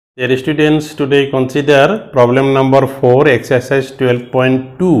Dear students, today consider problem number 4, exercise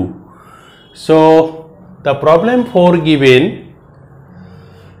 12.2. So, the problem 4 given,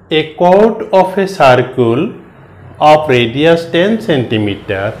 a chord of a circle of radius 10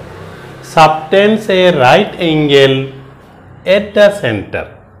 cm subtends a right angle at the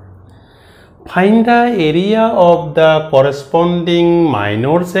center. Find the area of the corresponding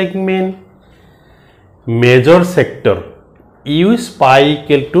minor segment, major sector. Use pi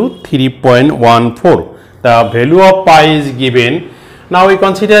equal to 3.14. The value of pi is given. Now we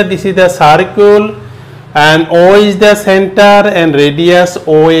consider this is the circle and O is the center and radius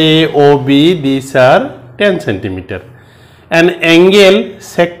OA, OB, these are 10 centimeter. And angle,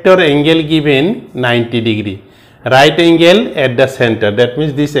 sector angle given 90 degree. Right angle at the center, that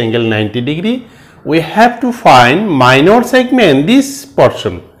means this angle 90 degree. We have to find minor segment, this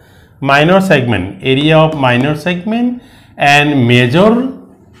portion, minor segment, area of minor segment and major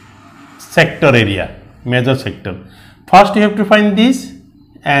sector area, major sector. First you have to find this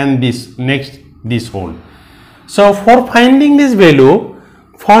and this, next this whole. So for finding this value,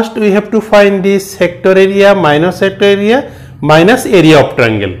 first we have to find this sector area, minus sector area, minus area of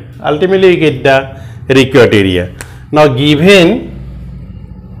triangle. Ultimately we get the required area. Now given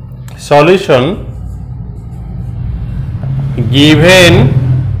solution, given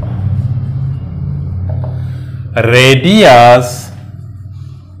radius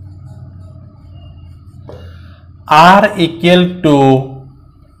r equal to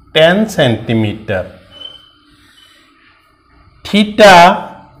 10 centimeter,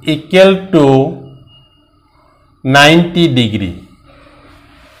 theta equal to 90 degree,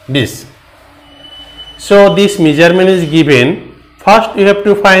 this. So this measurement is given. First you have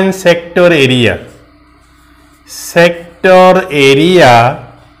to find sector area. Sector area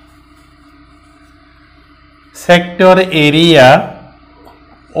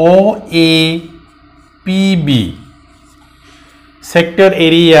OAPB, sector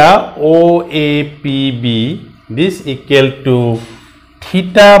area OAPB, this equal to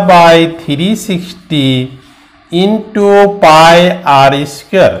theta by 360 into pi r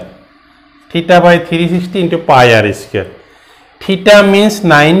square, theta by 360 into pi r square. Theta means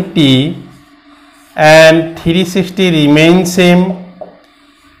 90 and 360 remains same,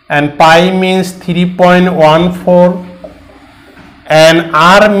 and pi means 3.14 and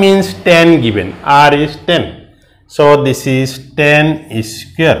r means 10 given, r is 10. So this is 10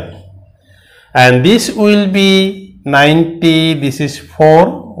 square and this will be 90, this is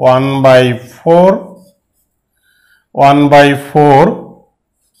 4, 1 by 4,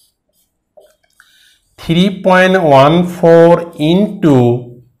 3.14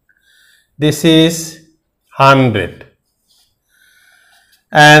 into, this is 100.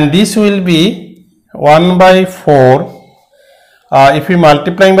 And this will be 1 by 4, if we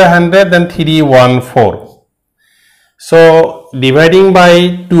multiply by 100 then 314. So dividing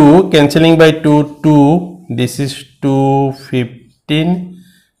by 2, cancelling by 2, 2, this is 215,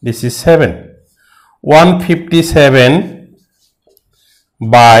 this is 7. 157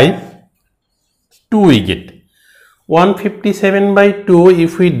 by 2 we get. 157 by 2,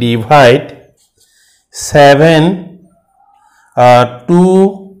 if we divide 7,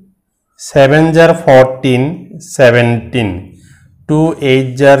 2 7s are 14, 17, 2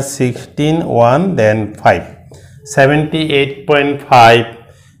 8s are 16, 1 then 5, 78.5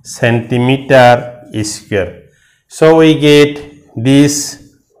 centimeter square. So we get this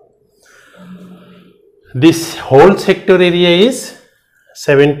whole sector area is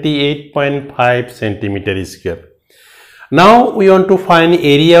 78.5 centimeter square. Now we want to find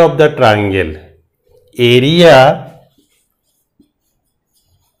area of the triangle.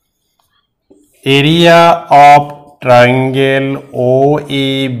 Area of triangle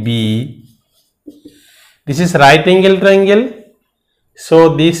OAB, this is right angle triangle,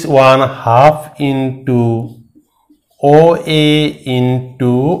 so this one half into OA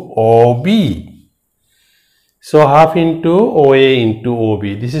into OB, so half into OA into OB.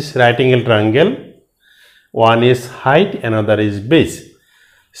 This is right angle triangle, one is height, another is base.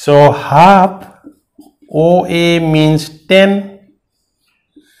 So half OA means 10,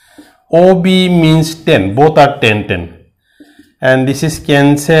 OB means 10, both are 10, 10. And this is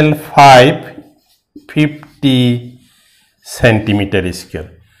cancel 5, 50 centimeter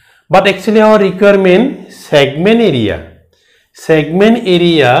square. But actually our requirement segment area,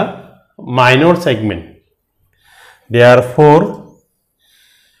 minor segment. Therefore,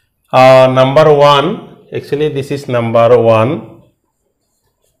 number 1, actually this is number 1.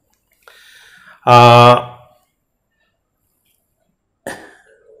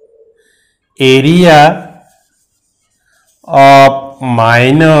 Area of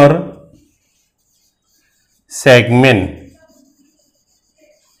minor segment,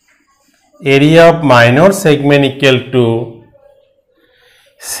 area of minor segment equal to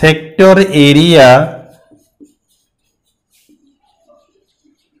sector area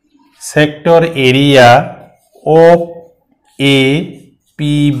of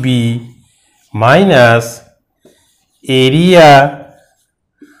APB minus area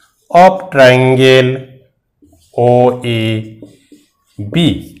of triangle OAB.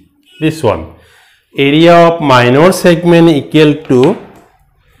 This one, area of minor segment equal to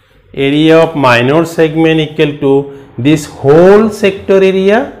this whole sector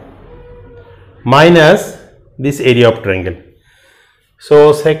area minus this area of triangle.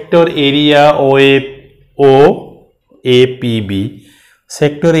 So sector area OAPB,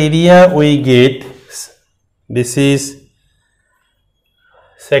 sector area we get, this is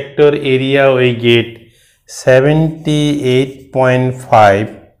sector area we get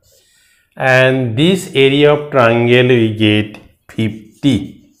 78.5 and this area of triangle we get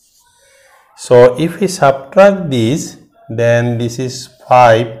 50. So if we subtract this, then this is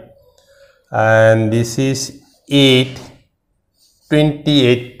 5 and this is 8,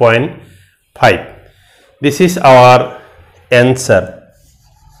 28.5. This is our answer,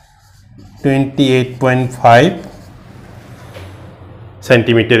 28.5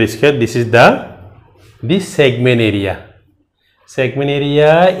 centimeter square. This is this segment area. Segment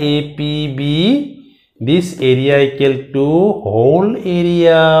area APB, this area equal to whole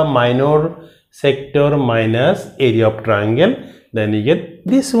area minor sector minus area of triangle, then you get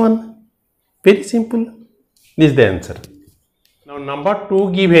this one. Very simple. This is the answer. Now number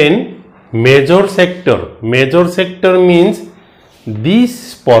 2 given, major sector. Major sector means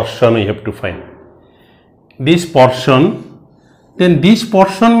this portion we have to find. This portion. Then this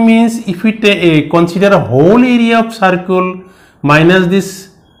portion means if we consider a whole area of circle minus this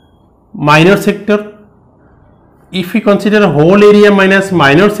minor sector. If we consider a whole area minus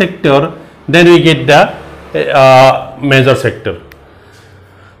minor sector, then we get the major sector.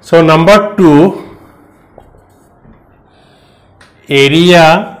 So number 2,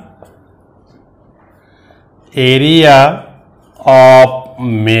 area of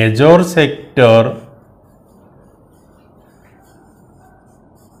major sector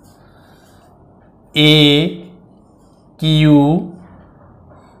OAQB,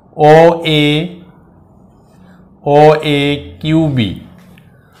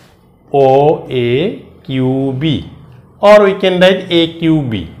 or we can write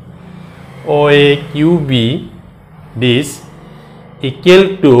OAQB, this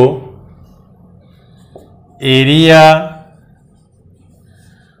equal to area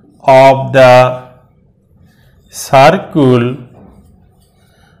of the circle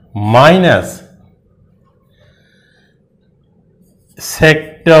minus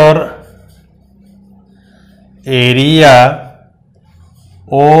sector area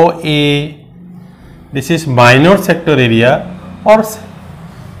OA, this is minor sector area, or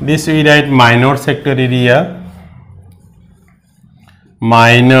this we write minor sector area,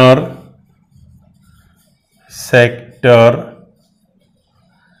 minor sector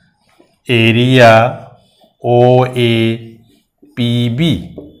area OAPB.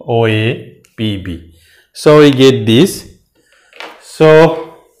 So we get this.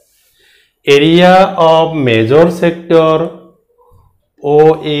 So area of major sector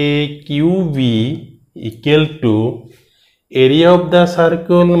OAQB equal to area of the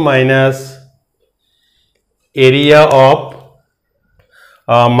circle minus area of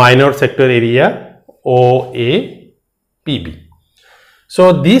minor sector area OAPB.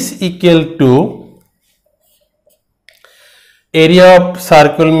 So this equal to area of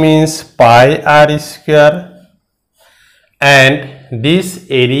circle means pi r square, and this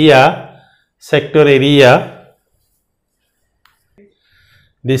area sector area,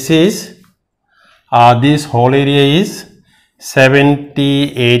 this is this whole area is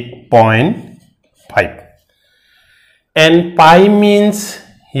 78.5, and pi means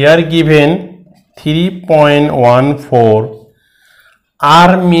here given 3.14,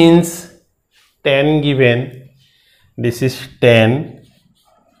 r means 10 given, this is 10,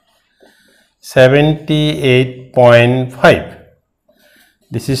 78.5.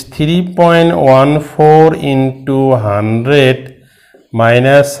 This is 3.14 into 100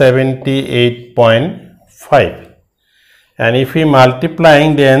 minus 78.5, and if we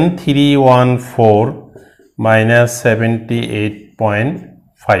multiplying, then 314 minus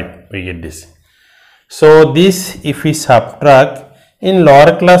 78.5, we get this. So this if we subtract in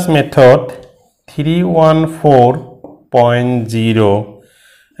lower class method, 314.0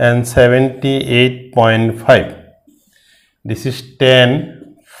 and 78.5, this is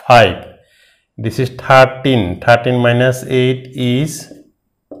 10, 5. This is 13. 13 minus 8 is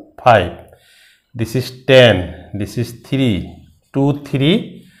 5. This is 10. This is 3. 2,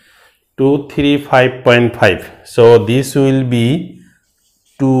 3. 2, 3, 5.5. So this will be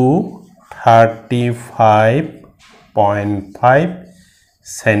 235.5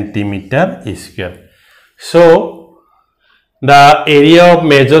 centimeter square. So the area of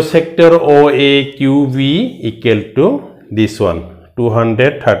major sector OAQB equal to this one,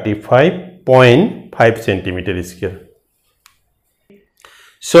 235.5 centimeter square.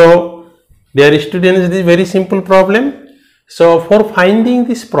 So dear students, this is very simple problem. So for finding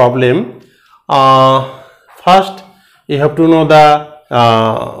this problem, first you have to know the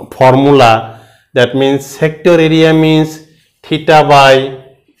formula. That means sector area means theta by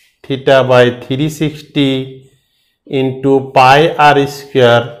 360 into pi r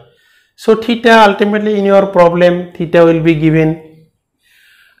square. So theta, ultimately in your problem theta will be given,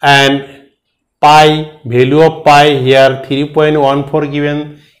 and pi, value of pi here 3.14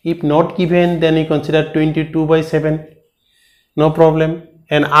 given. If not given, then you consider 22/7, no problem.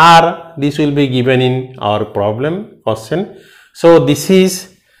 And r, this will be given in our problem question. So this is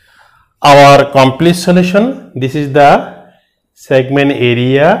our complete solution. This is the segment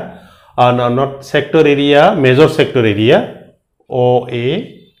area, no, not sector area, major sector area,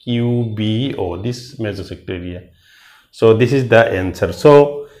 OAQBO, this major sector area. So this is the answer.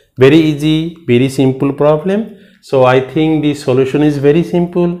 So very easy, very simple problem. So I think the solution is very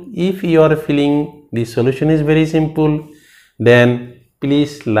simple. If you are feeling the solution is very simple, then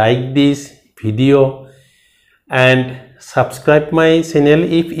please like this video and subscribe my channel.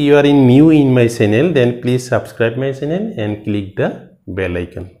 If you are new in my channel, then please subscribe my channel and click the bell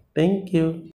icon. Thank you.